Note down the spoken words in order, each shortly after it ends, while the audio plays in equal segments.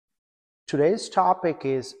Today's topic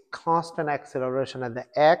is constant acceleration at the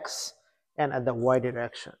x and at the y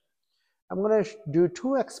direction. I'm going to do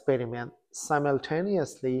two experiments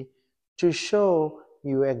simultaneously to show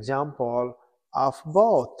you example of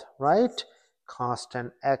both, right?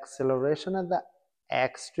 Constant acceleration at the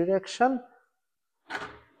x direction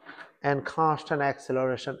and constant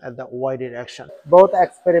acceleration at the y direction. Both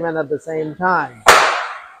experiment at the same time.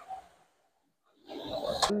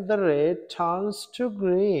 When the red turns to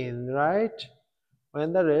green, right?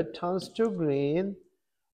 When the red turns to green,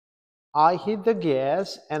 I hit the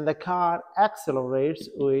gas and the car accelerates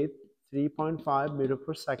with 3.5 meter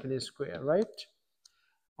per second square, right?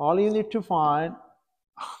 All you need to find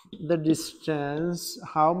the distance,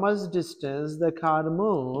 how much distance the car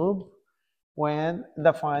moved when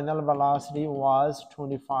the final velocity was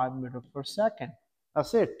 25 meter per second.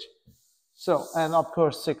 That's it. So, and of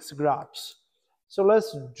course 6 graphs. So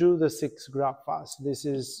let's do the 6 graph first.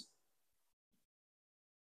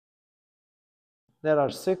 There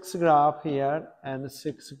are 6 graph here and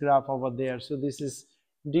 6 graph over there. So this is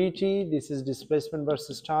dt, this is displacement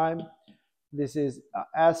versus time, this is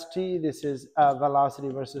st, this is velocity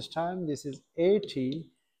versus time, this is at,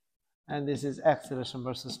 and this is acceleration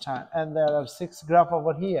versus time. And there are 6 graph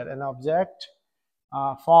over here. An object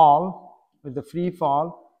fall with the free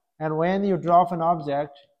fall, and when you drop an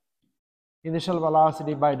object, initial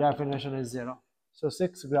velocity by definition is 0. So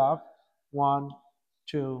 6 graph, 1,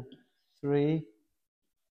 2, 3,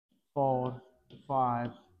 4,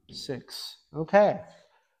 5, 6. Okay.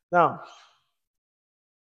 Now,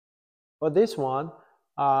 for this one,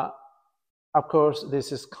 of course,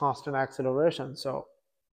 this is constant acceleration. So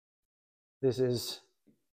this is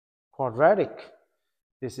quadratic.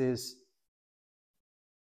 This is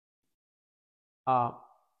the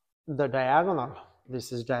diagonal.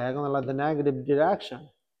 This is diagonal at the negative direction.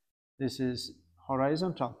 This is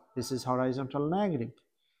horizontal. This is horizontal negative.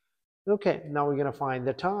 Okay, now we're going to find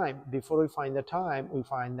the time. Before we find the time, we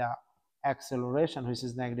find the acceleration, which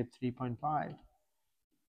is negative 3.5.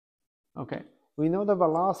 Okay, we know the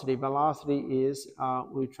velocity. Velocity is,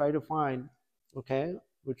 we try to find, okay,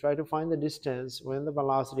 we try to find the distance when the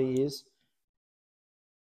velocity is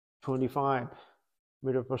 25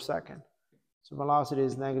 meter per second. So velocity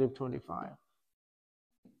is negative 25.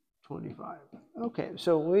 Okay,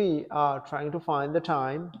 so we are trying to find the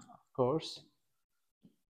time, of course,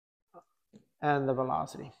 and the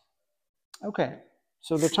velocity. Okay,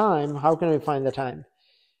 so the time, how can we find the time?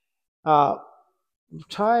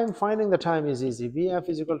 Finding the time is easy. Vf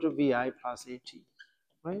is equal to Vi plus At,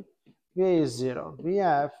 right? Va is 0.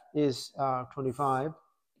 Vf is 25,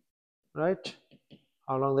 right?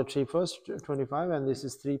 How long the tree first? 25, and this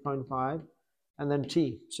is 3.5, and then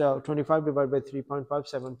t. So 25 divided by 3.5,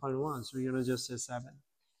 7.1. So we're going to just say 7.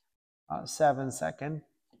 7 second.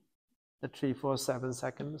 The tree for 7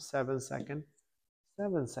 seconds, 7 second,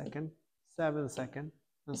 7 second, 7 second,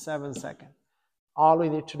 and 7 second. All we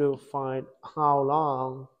need to do is find how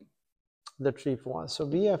long the trip was. So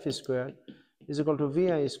Vf squared is equal to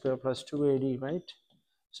Vi squared plus 2Ad, right?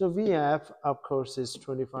 So Vf, of course, is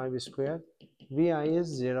 25 squared. Vi is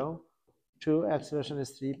 0. 2, acceleration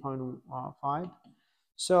is 3.5.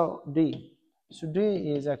 So d. So d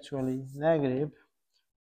is actually negative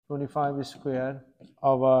 25 squared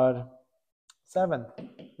over 7,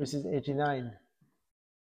 which is 89.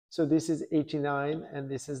 So this is 89 and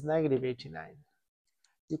this is negative 89.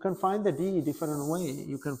 You can find the d different way.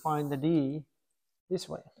 You can find the d this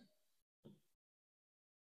way.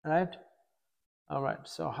 Right? All right.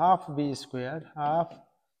 So half b squared, half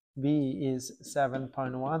b is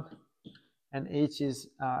 7.1 and h is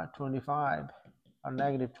 25 or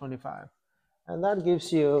negative 25. And that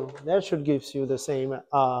gives you, that should gives you the same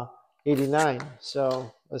 89.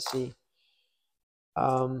 So let's see.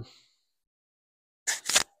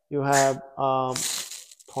 You have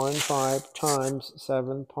 0.5 times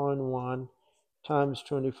 7.1 times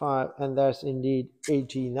 25, and that's indeed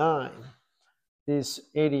 89. This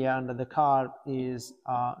area under the car is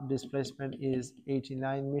displacement is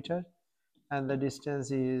 89 meter, and the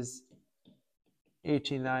distance is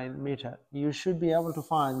 89 meter. You should be able to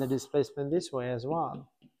find the displacement this way as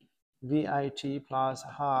well. VIT plus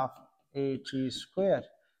half AT squared.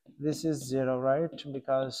 This is 0, right?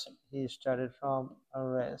 Because he started from a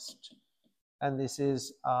rest. And this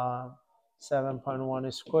is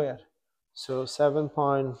 7.1 squared. So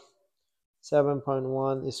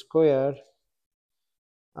 7.1 squared,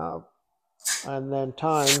 and then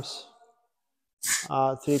times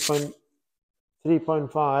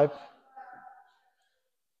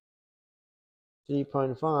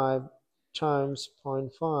 3.5 times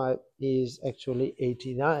 0.5 is actually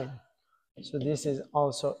 89. So this is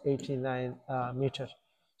also 89 meter.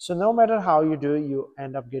 So no matter how you do, you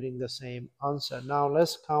end up getting the same answer. Now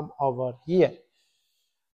let's come over here.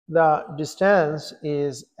 The distance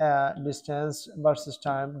is distance versus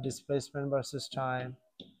time, displacement versus time,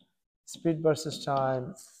 speed versus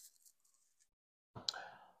time,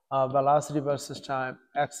 velocity versus time,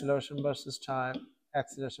 acceleration versus time,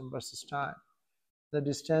 acceleration versus time. The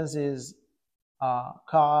distance is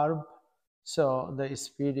curve, so the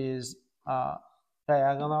speed is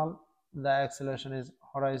diagonal, the acceleration is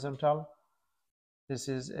horizontal. This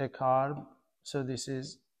is a curve, so this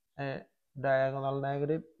is a diagonal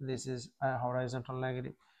negative, this is a horizontal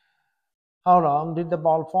negative. How long did the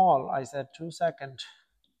ball fall? I said 2 seconds.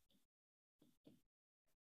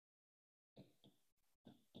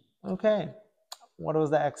 Okay, what was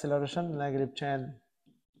the acceleration? Negative 10.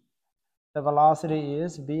 The velocity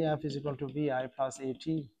is Vf is equal to Vi plus At,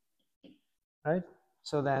 right?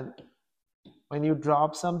 So then when you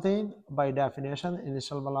drop something, by definition,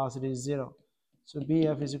 initial velocity is 0. So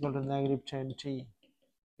Bf is equal to negative 10 t,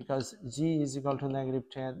 because g is equal to negative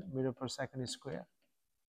 10 meter per second square.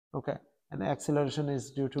 Okay, and acceleration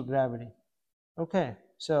is due to gravity. Okay,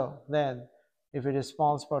 so then if it is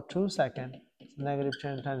falls for 2 seconds, negative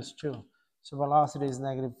 10 times 2. So velocity is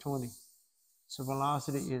negative 20. So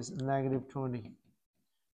velocity is negative 20.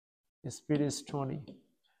 Speed is 20.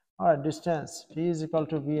 All right, distance, p is equal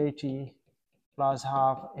to Vat plus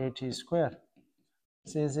half At square.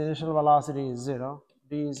 Since initial velocity is 0,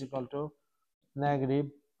 d is equal to negative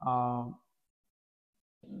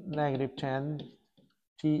negative 10,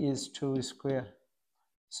 t is 2 square.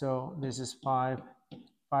 So this is 5.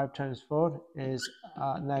 5 times 4 is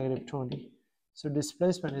negative 20. So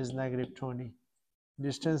displacement is negative 20.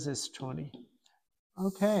 Distance is 20.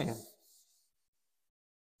 Okay.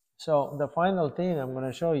 So the final thing I'm going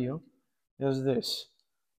to show you is this.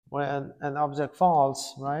 When an object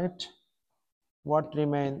falls, right? What is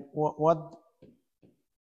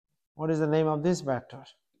the name of this vector?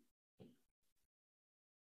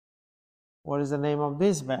 What is the name of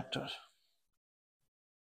this vector?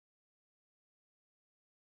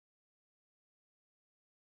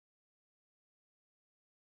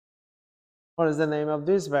 What is the name of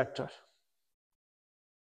this vector?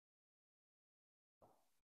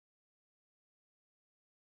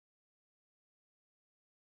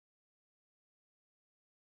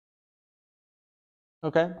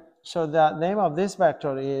 Okay, so the name of this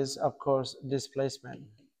vector is, of course, displacement.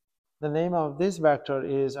 The name of this vector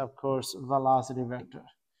is, of course, velocity vector.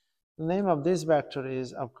 The name of this vector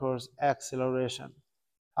is, of course, acceleration.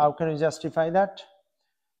 How can you justify that?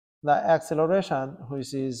 The acceleration,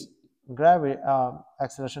 which is gravity,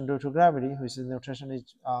 acceleration due to gravity, which is notation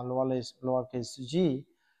is lowercase g,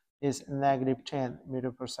 is negative 10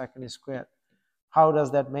 meter per second square. How does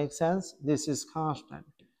that make sense? This is constant.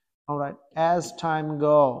 All right, as time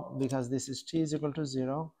go, because this is t is equal to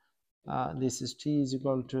 0, this is t is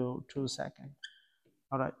equal to 2 seconds.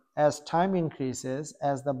 All right, as time increases,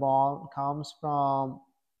 as the ball comes from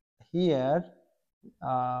here,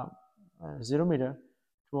 0 meter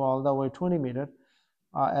to all the way 20 meter,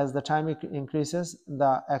 as the time increases,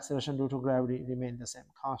 the acceleration due to gravity remains the same,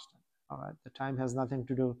 constant. All right, the time has nothing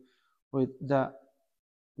to do with the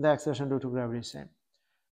acceleration due to gravity is same.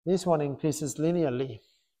 This one increases linearly.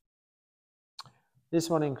 This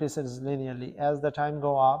one increases linearly. As the time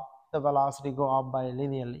go up, the velocity go up by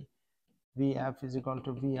linearly. Vf is equal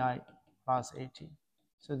to Vi plus At.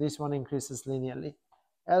 So this one increases linearly.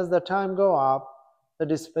 As the time go up, the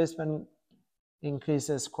displacement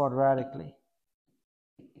increases quadratically.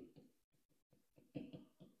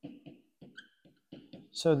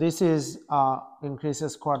 So this is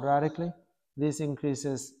increases quadratically. This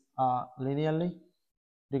increases linearly,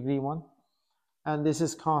 degree 1. And this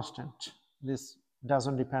is constant. This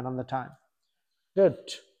doesn't depend on the time. Good.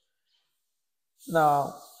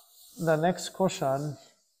 Now, the next question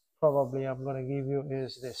probably I'm going to give you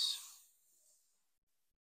is this.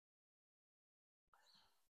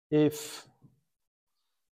 If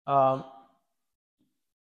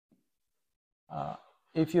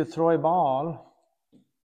you throw a ball,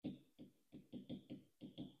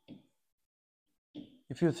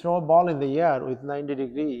 in the air with 90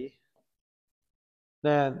 degree,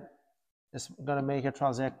 then it's going to make a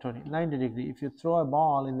trajectory 90 degree. If you throw a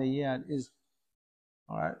ball in the air, is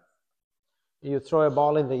all right. You throw a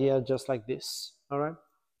ball in the air just like this, all right,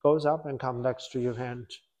 goes up and comes back to your hand.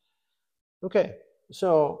 Okay,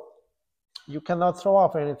 so you cannot throw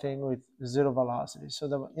off anything with 0 velocity. So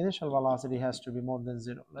the initial velocity has to be more than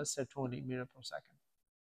 0. Let's say 20 meter per second.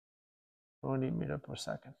 20 meter per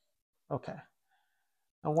second. Okay.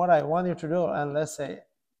 And what I want you to do, and let's say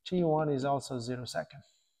t1 is also 0 second.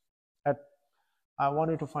 I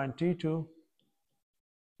want you to find t2,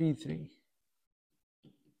 t3.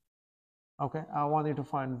 Okay, I want you to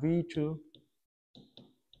find v2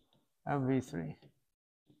 and v3.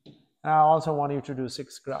 And I also want you to do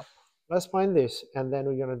 6 graph. Let's find this, and then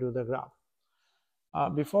we're going to do the graph.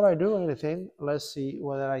 Before I do anything, let's see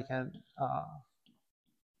whether I can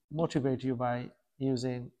motivate you by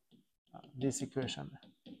using this equation.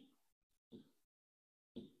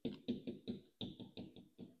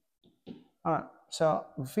 All right, so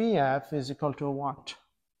VF is equal to what?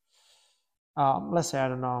 Let's say, I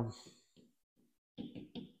don't know,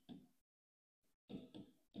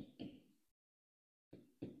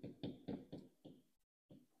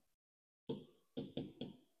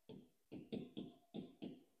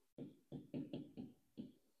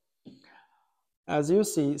 as you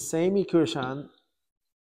see, same equation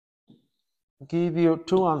give you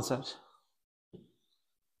 2 answers.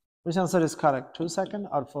 Which answer is correct? 2 second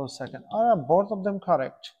or 4 second? Or are both of them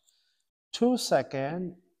correct? 2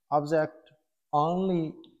 second, object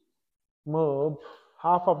only move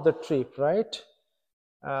half of the trip, right?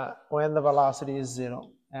 When the velocity is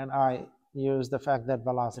 0, and I use the fact that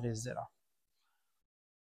velocity is 0.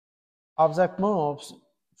 Object moves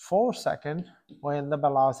 4 seconds when the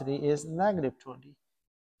velocity is negative 20.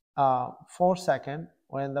 4 seconds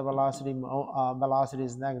when the velocity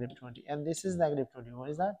is negative 20, and this is negative 20. Why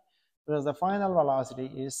is that? Because the final velocity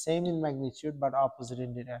is same in magnitude but opposite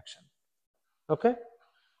in direction. Okay,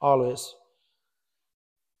 always.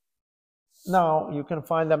 Now you can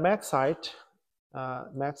find the max height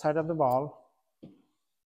of the ball.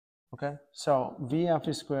 Okay, so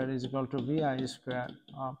VF squared is equal to VI squared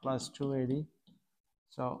plus 280.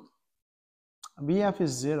 So VF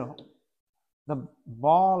is 0. The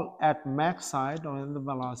ball at max height when the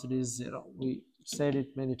velocity is 0. We said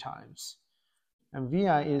it many times. And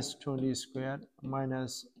VI is 20 squared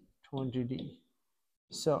minus 20d.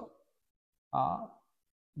 So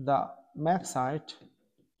the max height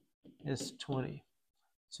is 20.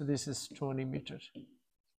 So this is 20 meters.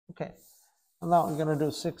 Okay. And now we're going to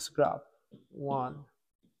do 6 graph. 1,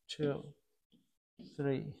 2,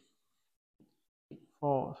 3,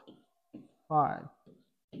 4, 5,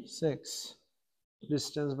 6.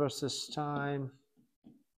 Distance versus time.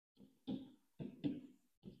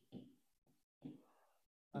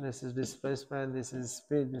 And this is displacement, this is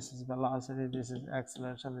speed, this is velocity, this is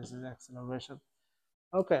acceleration, this is acceleration.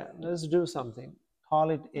 Okay, let's do something.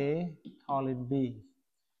 Call it A, call it B.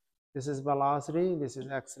 This is velocity, this is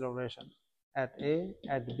acceleration. At A,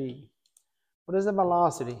 at B. What is the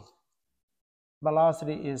velocity?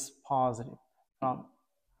 Velocity is positive. From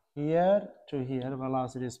here to here,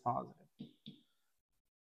 velocity is positive.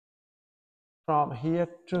 From here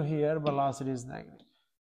to here, velocity is negative.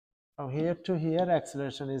 From here to here,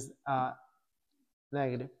 acceleration is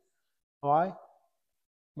negative. Why?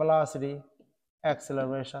 Velocity,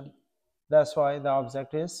 acceleration. That's why the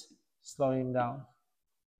object is slowing down.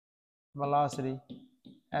 Velocity,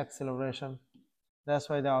 acceleration. That's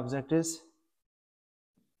why the object is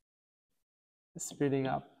speeding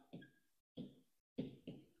up.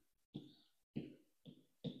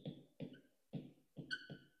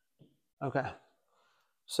 Okay.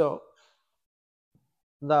 So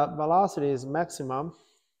the velocity is maximum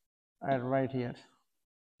at right here.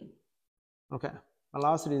 Okay.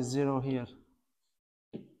 Velocity is 0 here.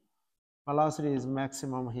 Velocity is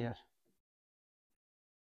maximum here.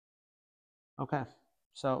 Okay.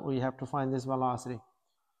 So we have to find this velocity.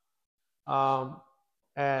 What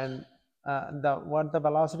the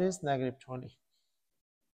velocity is? Negative 20.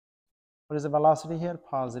 What is the velocity here?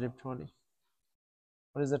 Positive 20.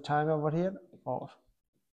 What is the time over here? 4.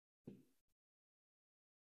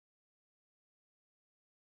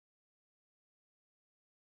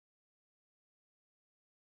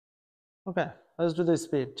 Okay, let's do the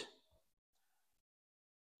speed.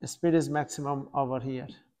 The speed is maximum over here.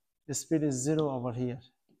 The speed is 0 over here.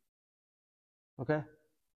 Okay,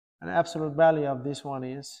 and absolute value of this one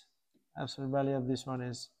is this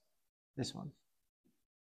one.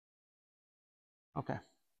 Okay.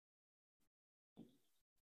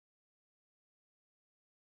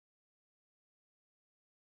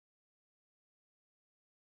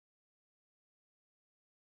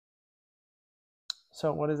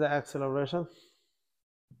 So what is the acceleration?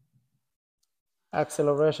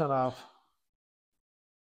 Acceleration of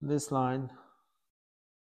this line,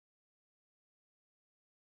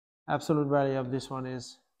 absolute value of this one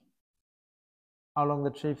is how long the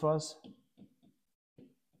trip was.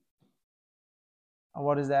 And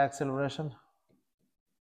what is the acceleration?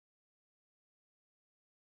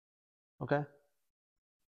 Okay.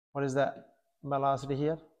 What is the velocity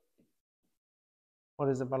here? What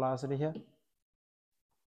is the velocity here?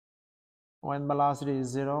 When velocity is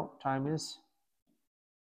 0, time is,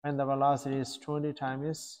 when the velocity is 20, time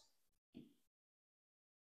is,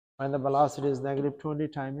 when the velocity is negative 20,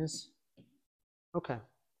 time is, okay.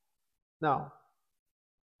 Now,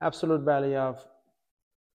 absolute value of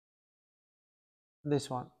this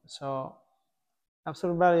one. So,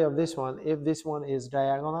 absolute value of this one, if this one is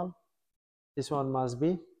diagonal, this one must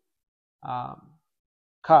be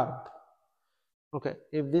curved. Okay,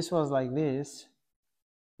 if this was like this,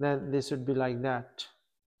 then this would be like that.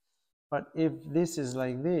 But if this is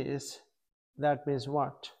like this, that means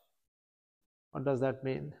what? What does that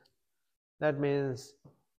mean? That means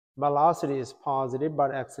velocity is positive,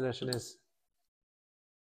 but acceleration is,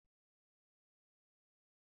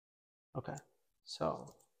 okay.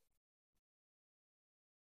 So,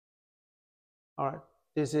 all right,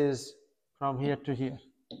 this is from here to here.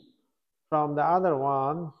 From the other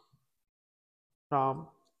one, from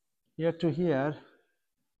here to here,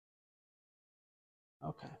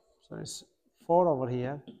 okay, so it's 4 over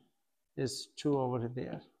here, is 2 over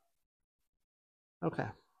there. Okay,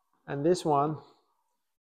 and this one,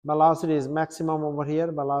 velocity is maximum over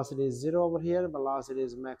here, velocity is 0 over here, velocity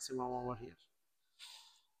is maximum over here.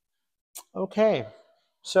 Okay,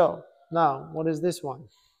 so now what is this one?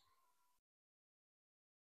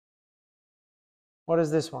 What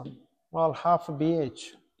is this one? Well, half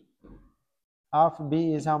BH. Half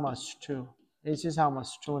B is how much? 2. H is how much?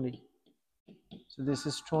 20. So this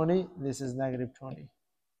is 20, this is negative 20.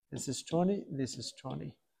 This is 20, this is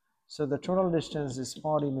 20. So the total distance is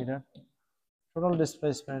 40 meters. Total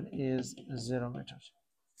displacement is 0 meters.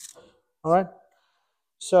 All right.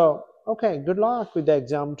 So, okay, good luck with the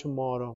exam tomorrow.